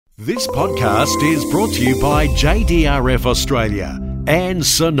This podcast is brought to you by JDRF Australia and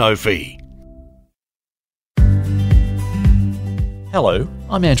Sanofi. Hello,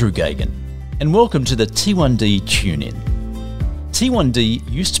 I'm Andrew Gagan, and welcome to the T1D Tune-In.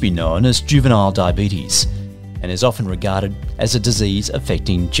 T1D used to be known as juvenile diabetes and is often regarded as a disease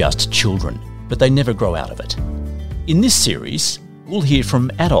affecting just children, but they never grow out of it. In this series, we'll hear from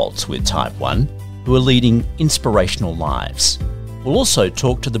adults with type 1 who are leading inspirational lives. We'll also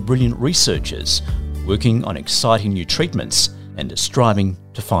talk to the brilliant researchers working on exciting new treatments and striving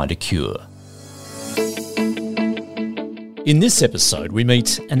to find a cure. In this episode, we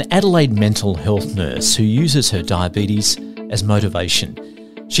meet an Adelaide mental health nurse who uses her diabetes as motivation.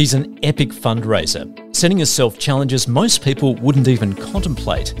 She's an epic fundraiser, setting herself challenges most people wouldn't even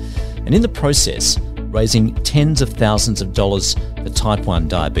contemplate, and in the process, raising tens of thousands of dollars for type 1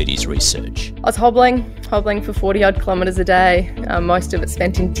 diabetes research. I was hobbling for 40-odd kilometres a day, most of it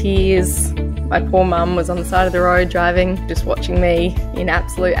spent in tears. My poor mum was on the side of the road driving, just watching me in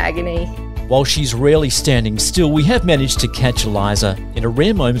absolute agony. While she's rarely standing still, we have managed to catch Eliza in a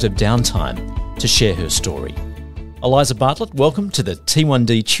rare moment of downtime to share her story. Eliza Bartlett, welcome to the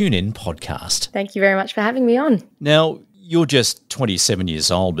T1D Tune-In podcast. Thank you very much for having me on. Now, you're just 27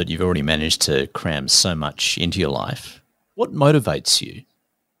 years old, but you've already managed to cram so much into your life. What motivates you?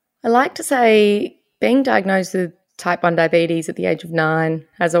 I like to say being diagnosed with type 1 diabetes at the age of 9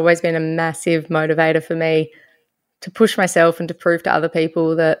 has always been a massive motivator for me to push myself and to prove to other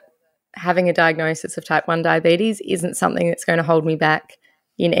people that having a diagnosis of type 1 diabetes isn't something that's going to hold me back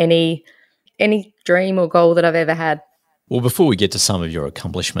in any dream or goal that I've ever had. Well, before we get to some of your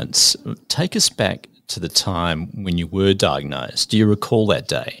accomplishments, take us back to the time when you were diagnosed. Do you recall that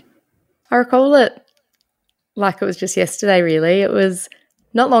day? I recall it like it was just yesterday, really. It was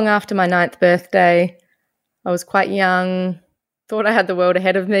not long after my 9th birthday. I was quite young, thought I had the world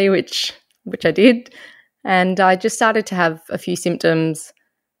ahead of me, which I did, and I just started to have a few symptoms,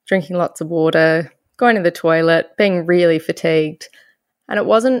 drinking lots of water, going to the toilet, being really fatigued. And it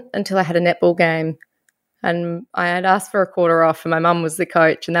wasn't until I had a netball game and I had asked for a quarter off and my mum was the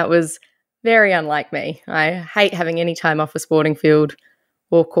coach, and that was very unlike me. I hate having any time off a sporting field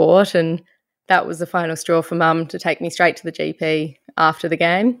or court, and that was the final straw for mum to take me straight to the GP after the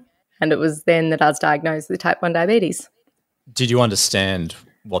game, and it was then that I was diagnosed with type 1 diabetes. Did you understand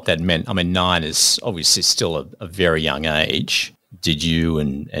what that meant? I mean, 9 is obviously still a very young age. Did you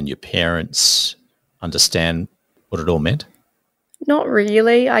and your parents understand what it all meant? Not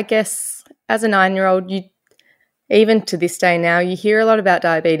really. I guess as a 9-year-old, even to this day now, you hear a lot about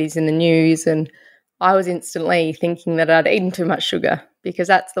diabetes in the news, and I was instantly thinking that I'd eaten too much sugar because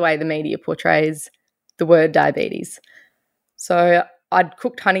that's the way the media portrays the word diabetes. So I'd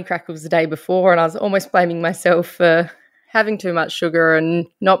cooked honey crackers the day before and I was almost blaming myself for having too much sugar and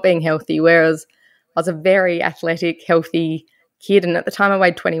not being healthy, whereas I was a very athletic, healthy kid, and at the time I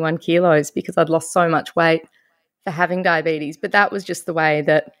weighed 21 kilos because I'd lost so much weight for having diabetes. But that was just the way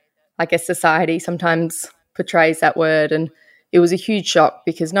that I guess society sometimes portrays that word, and it was a huge shock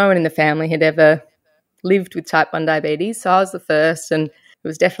because no one in the family had ever lived with type 1 diabetes, so I was the first, and it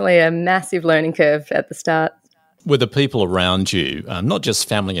was definitely a massive learning curve at the start. Were the people around you, not just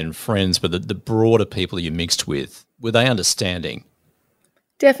family and friends, but the broader people you mixed with, were they understanding?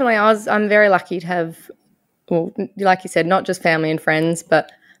 Definitely. I'm very lucky to have, well, like you said, not just family and friends, but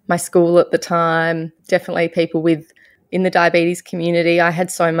my school at the time, definitely people in the diabetes community. I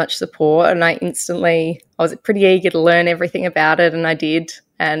had so much support, and I was pretty eager to learn everything about it, and I did.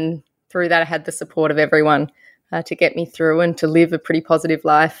 And through that, I had the support of everyone to get me through and to live a pretty positive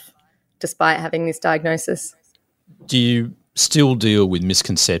life despite having this diagnosis. Do you still deal with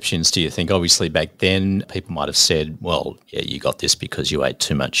misconceptions, do you think? Obviously, back then, people might have said, well, yeah, you got this because you ate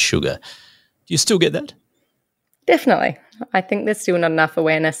too much sugar. Do you still get that? Definitely. I think there's still not enough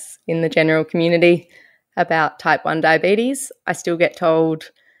awareness in the general community about type 1 diabetes. I still get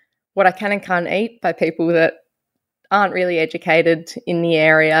told what I can and can't eat by people that aren't really educated in the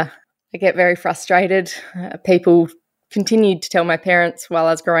area. I get very frustrated. People continued to tell my parents while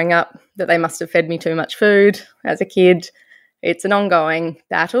I was growing up that they must have fed me too much food as a kid. It's an ongoing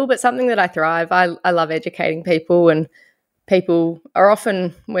battle, but something that I thrive. I love educating people, and people are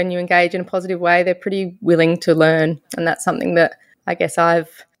often, when you engage in a positive way, they're pretty willing to learn, and that's something that I guess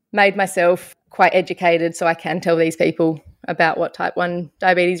I've made myself quite educated so I can tell these people about what type 1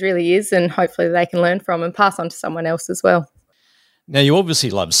 diabetes really is, and hopefully they can learn from and pass on to someone else as well. Now, you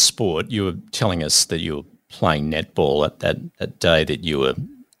obviously love sport. You were telling us that you were playing netball at that day that you were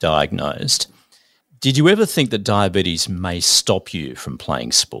diagnosed. Did you ever think that diabetes may stop you from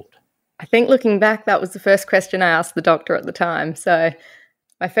playing sport? I think looking back, that was the first question I asked the doctor at the time. So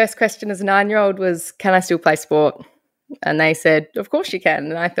my first question as a 9-year-old was, can I still play sport? And they said, of course you can.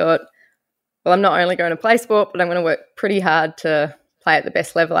 And I thought, well, I'm not only going to play sport, but I'm going to work pretty hard to play at the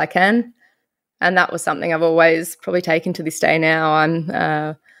best level I can. And that was something I've always probably taken to this day now.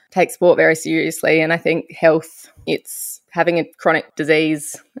 I take sport very seriously. And I think health, it's having a chronic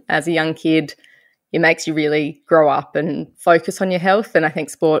disease as a young kid, it makes you really grow up and focus on your health. And I think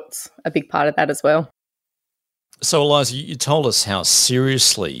sport's a big part of that as well. So, Eliza, you told us how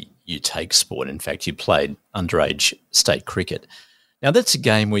seriously you take sport. In fact, you played underage state cricket. Now, that's a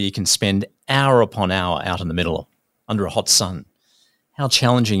game where you can spend hour upon hour out in the middle under a hot sun. How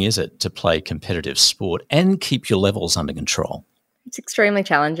challenging is it to play competitive sport and keep your levels under control? It's extremely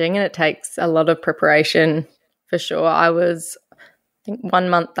challenging and it takes a lot of preparation for sure. I think 1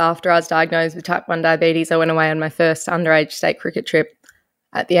 month after I was diagnosed with type 1 diabetes, I went away on my first underage state cricket trip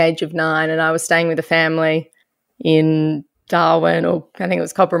at the age of 9, and I was staying with a family in Darwin, or I think it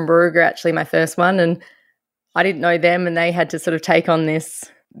was Cobram Barooga, actually, my first one, and I didn't know them, and they had to sort of take on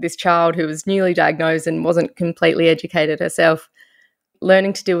this child who was newly diagnosed and wasn't completely educated herself,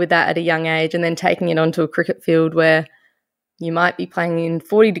 learning to deal with that at a young age and then taking it onto a cricket field where you might be playing in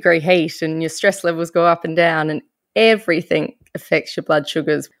 40-degree heat and your stress levels go up and down and everything affects your blood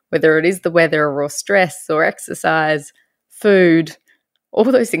sugars, whether it is the weather or stress or exercise, food, all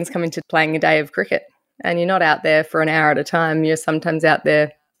those things come into playing a day of cricket. And you're not out there for an hour at a time. You're sometimes out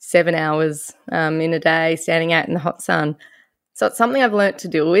there 7 hours in a day, standing out in the hot sun. So it's something I've learnt to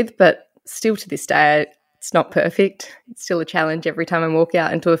deal with, but still to this day, it's not perfect. It's still a challenge every time I walk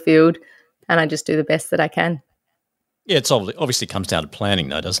out into a field, and I just do the best that I can. Yeah, it's obviously comes down to planning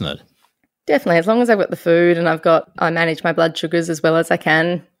though, doesn't it? Definitely. As long as I've got the food and I manage my blood sugars as well as I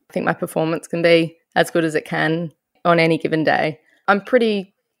can, I think my performance can be as good as it can on any given day. I'm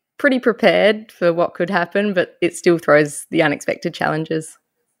pretty prepared for what could happen, but it still throws the unexpected challenges.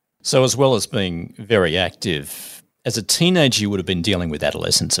 So as well as being very active, as a teenager you would have been dealing with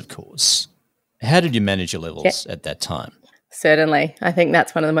adolescence, of course. How did you manage your levels at that time? Certainly. I think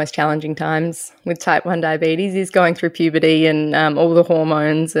that's one of the most challenging times with type 1 diabetes is going through puberty and all the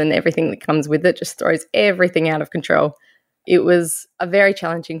hormones and everything that comes with it just throws everything out of control. It was a very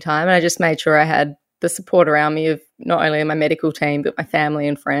challenging time, and I just made sure I had the support around me of not only my medical team but my family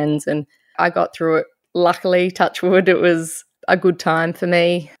and friends, and I got through it. Luckily, touch wood, it was a good time for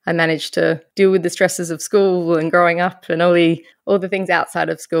me. I managed to deal with the stresses of school and growing up and all the things outside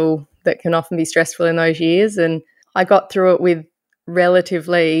of school that can often be stressful in those years, and I got through it with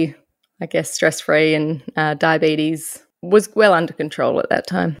relatively, I guess, stress-free, and diabetes was well under control at that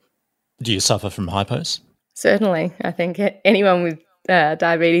time. Do you suffer from hypos? Certainly. I think anyone with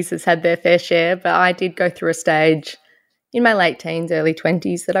diabetes has had their fair share, but I did go through a stage in my late teens, early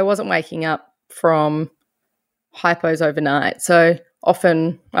 20s that I wasn't waking up from hypos overnight. So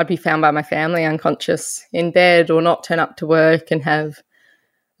often I'd be found by my family unconscious in bed or not turn up to work, and have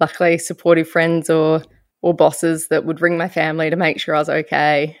luckily supportive friends or bosses that would ring my family to make sure I was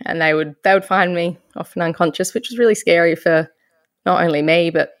okay, and they would find me often unconscious, which was really scary for not only me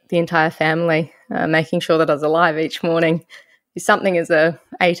but the entire family. Making sure that I was alive each morning is something as a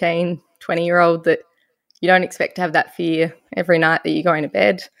 18, 20-year-old that you don't expect to have that fear every night that you're going to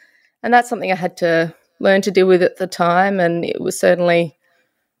bed, and that's something I had to learn to deal with at the time, and it was certainly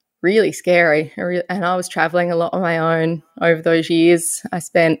really scary. And I was traveling a lot on my own over those years. I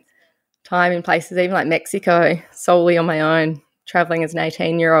spent time in places even like Mexico solely on my own, traveling as an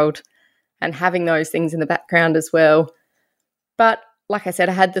 18-year-old and having those things in the background as well. But like I said,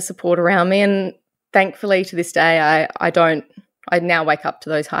 I had the support around me, and thankfully to this day I now wake up to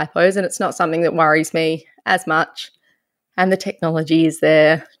those hypos, and it's not something that worries me as much, and the technology is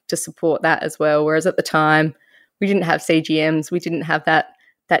there to support that as well, whereas at the time we didn't have CGMs, we didn't have that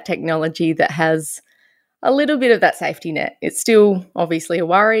technology that has a little bit of that safety net. It's still obviously a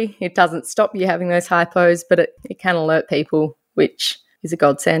worry. It doesn't stop you having those hypos, but it can alert people, which is a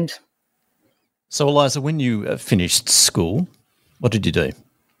godsend. So, Eliza, when you finished school, what did you do?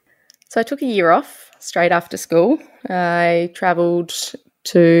 So I took a year off straight after school. I travelled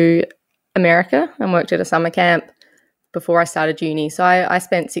to America and worked at a summer camp before I started uni. So I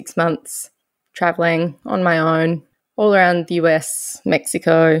spent 6 months travelling on my own all around the US,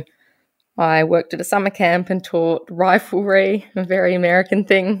 Mexico. I worked at a summer camp and taught riflery, a very American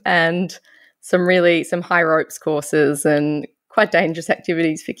thing, and some high ropes courses and quite dangerous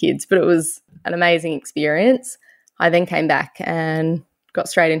activities for kids, but it was an amazing experience. I then came back and got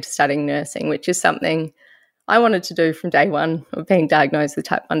straight into studying nursing, which is something I wanted to do from day one of being diagnosed with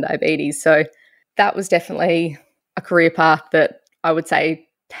type 1 diabetes. So that was definitely a career path that I would say,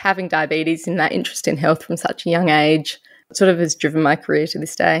 having diabetes and that interest in health from such a young age sort of has driven my career to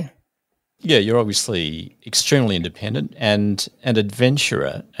this day. Yeah, you're obviously extremely independent and an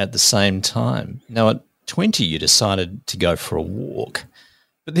adventurer at the same time. Now, at 20, you decided to go for a walk.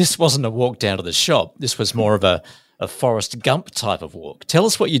 But this wasn't a walk down to the shop. This was more of a Forrest Gump type of walk. Tell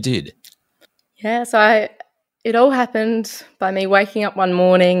us what you did. Yeah, so it all happened by me waking up one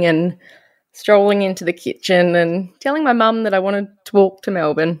morning and strolling into the kitchen and telling my mum that I wanted to walk to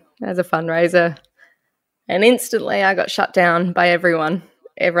Melbourne as a fundraiser. And instantly I got shut down by everyone.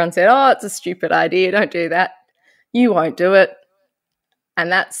 Everyone said, "Oh, it's a stupid idea. Don't do that. You won't do it."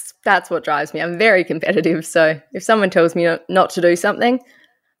 And that's what drives me. I'm very competitive. So if someone tells me not to do something,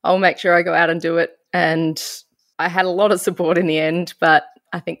 I'll make sure I go out and do it. And I had a lot of support in the end, but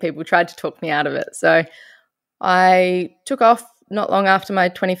I think people tried to talk me out of it. So I took off not long after my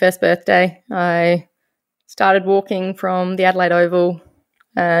 21st birthday. I started walking from the Adelaide Oval,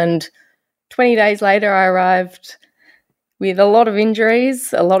 and 20 days later I arrived with a lot of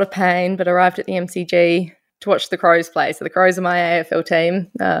injuries, a lot of pain, but arrived at the MCG to watch the Crows play. So the Crows are my AFL team.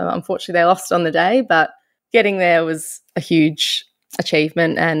 Unfortunately, they lost on the day, but getting there was a huge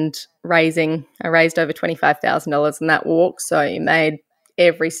achievement, and I raised over $25,000 in that walk. So it made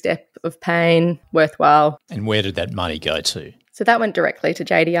every step of pain worthwhile. And where did that money go to? So that went directly to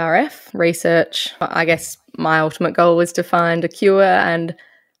JDRF research. I guess my ultimate goal is to find a cure, and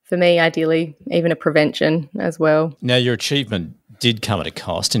for me, ideally, even a prevention as well. Now, your achievement did come at a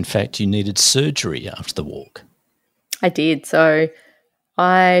cost. In fact, you needed surgery after the walk. I did. So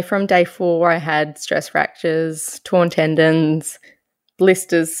from day 4, I had stress fractures, torn tendons,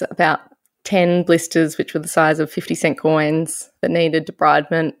 blisters, about 10 blisters, which were the size of 50-cent coins, that needed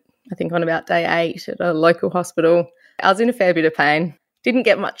debridement, I think on about day 8 at a local hospital. I was in a fair bit of pain. Didn't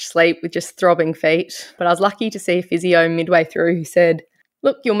get much sleep with just throbbing feet, but I was lucky to see a physio midway through who said,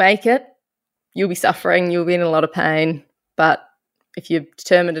 "Look, you'll make it. You'll be suffering. You'll be in a lot of pain. But if you're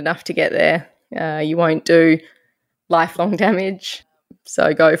determined enough to get there, you won't do lifelong damage.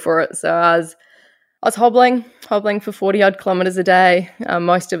 So go for it." So I was hobbling for 40-odd kilometres a day,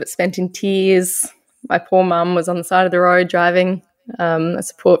 most of it spent in tears. My poor mum was on the side of the road driving a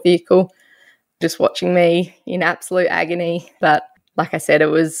support vehicle, just watching me in absolute agony. But like I said, it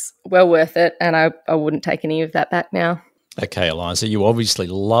was well worth it, and I wouldn't take any of that back now. Okay, Eliza, you obviously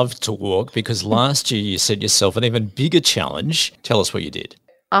love to walk, because last year you set yourself an even bigger challenge. Tell us what you did.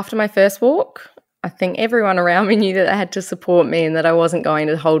 After my first walk, I think everyone around me knew that they had to support me and that I wasn't going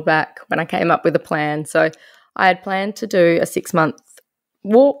to hold back when I came up with a plan. So I had planned to do a 6-month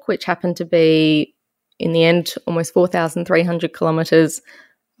walk, which happened to be, in the end, almost 4,300 kilometres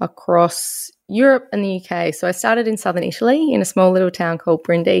across Europe and the UK. So I started in southern Italy in a small little town called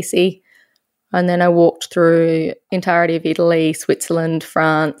Brindisi, and then I walked through the entirety of Italy, Switzerland,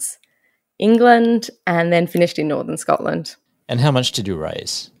 France, England, and then finished in northern Scotland. And how much did you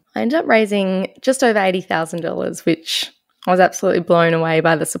raise? I ended up raising just over $80,000, which I was absolutely blown away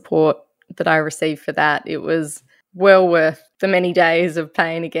by the support that I received for that. It was well worth the many days of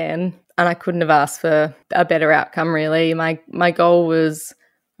pain again, and I couldn't have asked for a better outcome, really. My goal was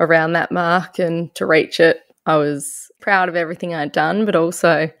around that mark, and to reach it, I was proud of everything I'd done, but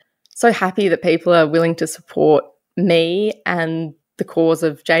also so happy that people are willing to support me and the cause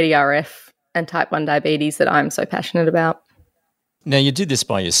of JDRF and type 1 diabetes that I'm so passionate about. Now, you did this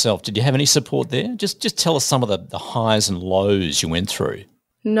by yourself. Did you have any support there? Just tell us some of the highs and lows you went through.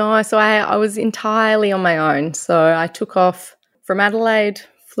 No, so I was entirely on my own. So I took off from Adelaide,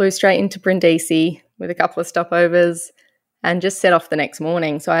 flew straight into Brindisi with a couple of stopovers, and just set off the next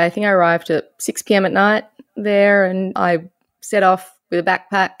morning. So I think I arrived at 6 p.m. at night there, and I set off with a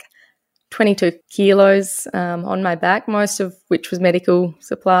backpack, 22 kilos on my back, most of which was medical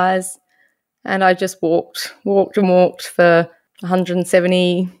supplies. And I just walked for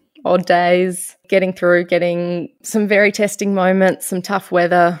 170 odd days, getting some very testing moments, some tough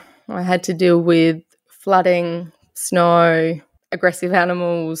weather. I had to deal with flooding, snow, aggressive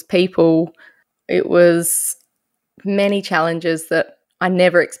animals, people. It was many challenges that I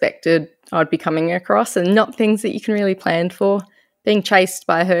never expected I'd be coming across, and not things that you can really plan for. Being chased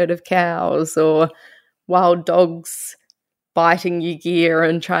by a herd of cows, or wild dogs biting your gear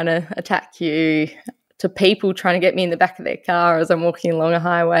and trying to attack you, to people trying to get me in the back of their car as I'm walking along a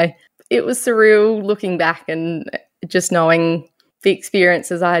highway. It was surreal looking back and just knowing the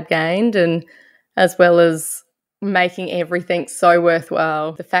experiences I had gained, and as well as making everything so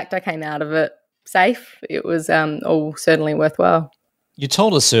worthwhile. The fact I came out of it safe, it was all certainly worthwhile. You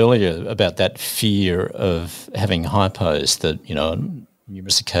told us earlier about that fear of having hypos, that, on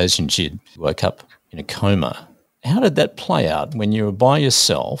numerous occasions you woke up in a coma. How did that play out when you were by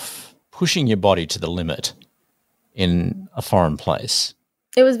yourself, pushing your body to the limit? in a foreign place?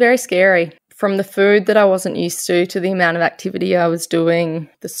 It was very scary. From the food that I wasn't used to the amount of activity I was doing,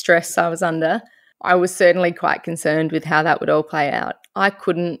 the stress I was under, I was certainly quite concerned with how that would all play out. I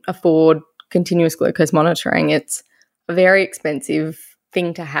couldn't afford continuous glucose monitoring. It's a very expensive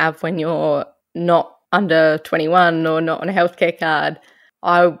thing to have when you're not under 21 or not on a healthcare card.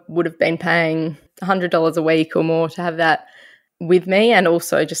 I would have been paying $100 a week or more to have that with me, and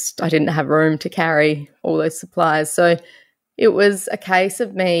also just I didn't have room to carry all those supplies. So it was a case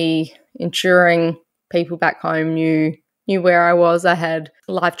of me ensuring people back home knew where I was. I had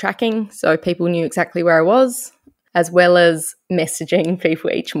live tracking, so people knew exactly where I was, as well as messaging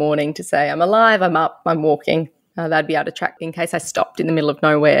people each morning to say, I'm alive, I'm up, I'm walking. They'd be able to track in case I stopped in the middle of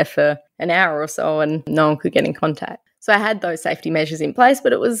nowhere for an hour or so and no one could get in contact. So I had those safety measures in place,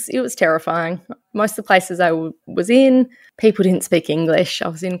 but it was terrifying. Most of the places I was in, people didn't speak English. I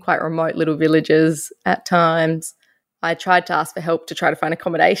was in quite remote little villages at times. I tried to ask for help to try to find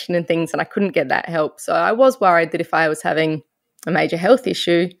accommodation and things, and I couldn't get that help. So I was worried that if I was having a major health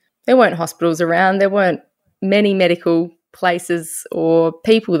issue, there weren't hospitals around, there weren't many medical places or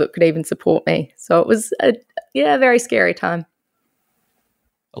people that could even support me. So it was a very scary time.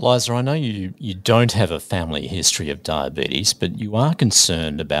 Eliza, I know you don't have a family history of diabetes, but you are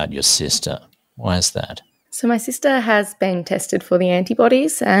concerned about your sister. Why is that? So my sister has been tested for the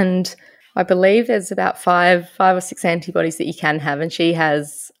antibodies, and I believe there's about five or six antibodies that you can have, and she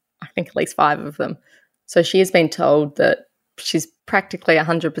has, I think, at least 5 of them. So she has been told that she's practically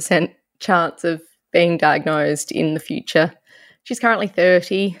 100% chance of being diagnosed in the future. She's currently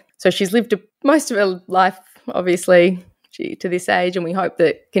 30, so she's lived most of her life, obviously, to this age, and we hope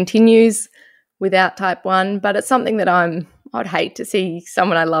that continues without type 1. But it's something that I'd hate to see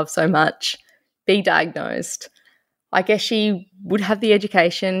someone I love so much be diagnosed. I guess she would have the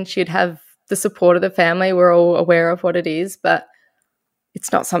education, she'd have the support of the family. We're all aware of what it is, but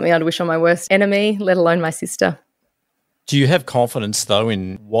it's not something I'd wish on my worst enemy, let alone my sister. Do you have confidence, though,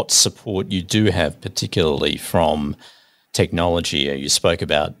 in what support you do have, particularly from technology? You spoke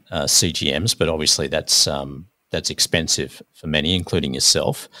about CGMs, but obviously that's expensive for many, including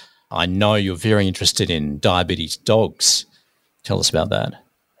yourself. I know you're very interested in diabetes dogs. Tell us about that.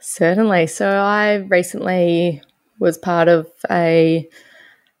 Certainly. So I recently was part of the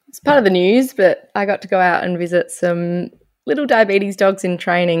news, but I got to go out and visit some little diabetes dogs in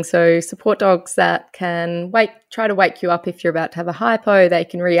training. So support dogs that can try to wake you up if you're about to have a hypo. They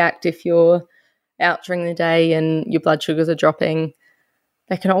can react if you're out during the day and your blood sugars are dropping.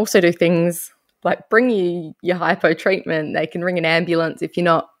 They can also do things like bring you your hypo treatment. They can ring an ambulance if you're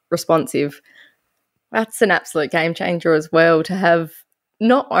not responsive. That's an absolute game changer as well, to have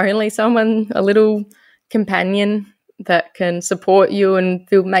not only someone, a little companion that can support you and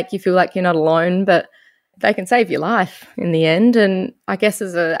make you feel like you're not alone, but they can save your life in the end. And I guess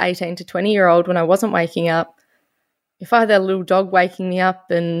as an 18 to 20-year-old, when I wasn't waking up, if I had a little dog waking me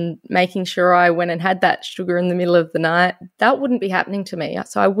up and making sure I went and had that sugar in the middle of the night, that wouldn't be happening to me.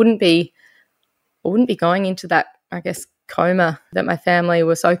 So I wouldn't be going into that, I guess, coma that my family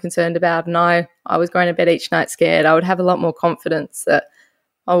were so concerned about. And I was going to bed each night scared. I would have a lot more confidence that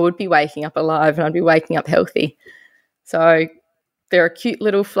I would be waking up alive and I'd be waking up healthy. So they're a cute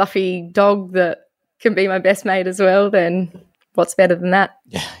little fluffy dog that can be my best mate as well, then what's better than that?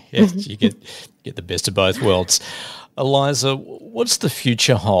 Yeah, you get the best of both worlds. Eliza, what's the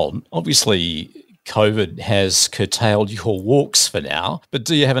future hold? Obviously, COVID has curtailed your walks for now, but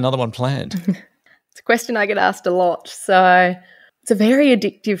do you have another one planned? It's a question I get asked a lot. So it's a very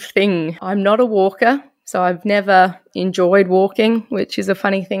addictive thing. I'm not a walker, so I've never enjoyed walking, which is a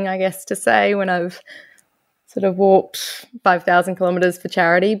funny thing, I guess, to say when I've sort of walked 5,000 kilometres for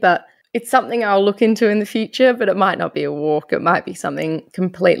charity, but it's something I'll look into in the future, but it might not be a walk. It might be something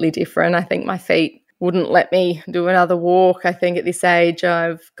completely different. I think my feet wouldn't let me do another walk. I think at this age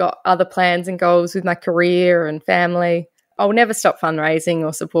I've got other plans and goals with my career and family. I'll never stop fundraising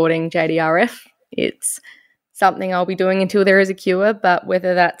or supporting JDRF. It's something I'll be doing until there is a cure, but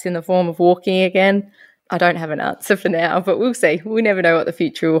whether that's in the form of walking again, I don't have an answer for now, but we'll see. We never know what the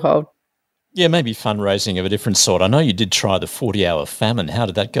future will hold. Yeah, maybe fundraising of a different sort. I know you did try the 40-hour famine. How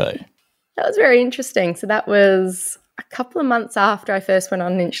did that go? That was very interesting. So that was a couple of months after I first went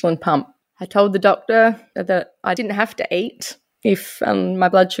on an insulin pump. I told the doctor that I didn't have to eat if my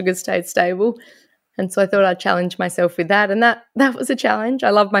blood sugar stayed stable. And so I thought I'd challenge myself with that. And that was a challenge. I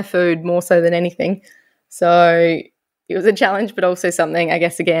love my food more so than anything. So it was a challenge, but also something, I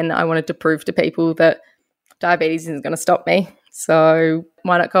guess, again, I wanted to prove to people that diabetes isn't going to stop me. So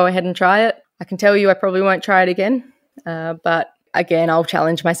why not go ahead and try it? I can tell you I probably won't try it again. But again, I'll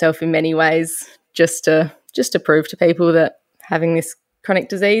challenge myself in many ways just to just to prove to people that having this chronic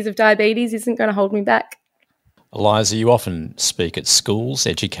disease of diabetes isn't going to hold me back. Eliza, you often speak at schools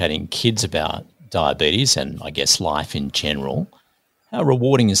educating kids about diabetes and I guess life in general. How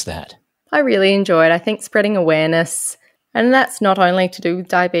rewarding is that? I really enjoy it. I think spreading awareness, and that's not only to do with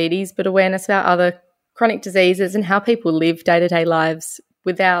diabetes, but awareness about other chronic diseases and how people live day-to-day lives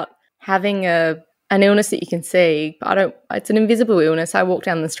without having an illness that you can see. It's an invisible illness. I walk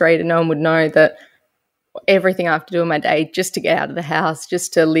down the street and no one would know that everything I have to do in my day just to get out of the house,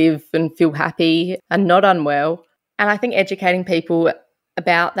 just to live and feel happy and not unwell. And I think educating people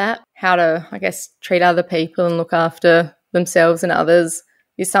about that, how to, I guess, treat other people and look after themselves and others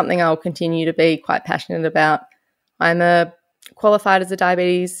is something I'll continue to be quite passionate about. I'm qualified as a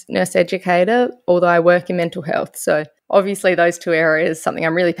diabetes nurse educator, although I work in mental health. So obviously those two areas are something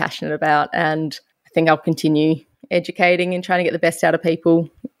I'm really passionate about, and I think I'll continue educating and trying to get the best out of people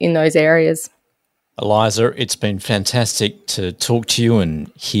in those areas. Eliza, it's been fantastic to talk to you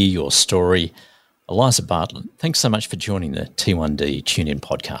and hear your story. Eliza Bartlett, thanks so much for joining the T1D Tune-In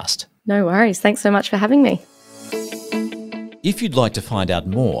podcast. No worries. Thanks so much for having me. If you'd like to find out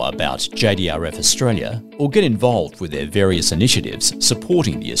more about JDRF Australia or get involved with their various initiatives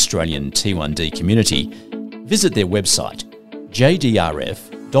supporting the Australian T1D community, visit their website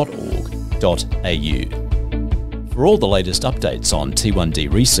jdrf.org.au. For all the latest updates on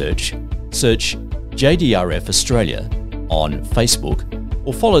T1D research, search JDRF Australia on Facebook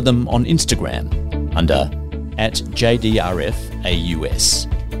or follow them on Instagram under @JDRFAUS.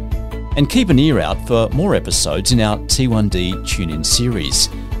 And keep an ear out for more episodes in our T1D Tune-In series,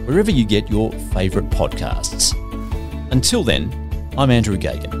 wherever you get your favourite podcasts. Until then, I'm Andrew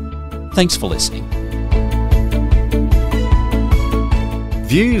Gagan. Thanks for listening.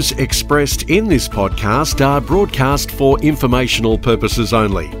 Views expressed in this podcast are broadcast for informational purposes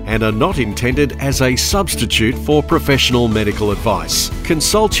only and are not intended as a substitute for professional medical advice.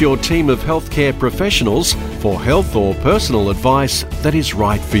 Consult your team of healthcare professionals for health or personal advice that is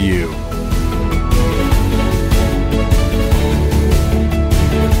right for you.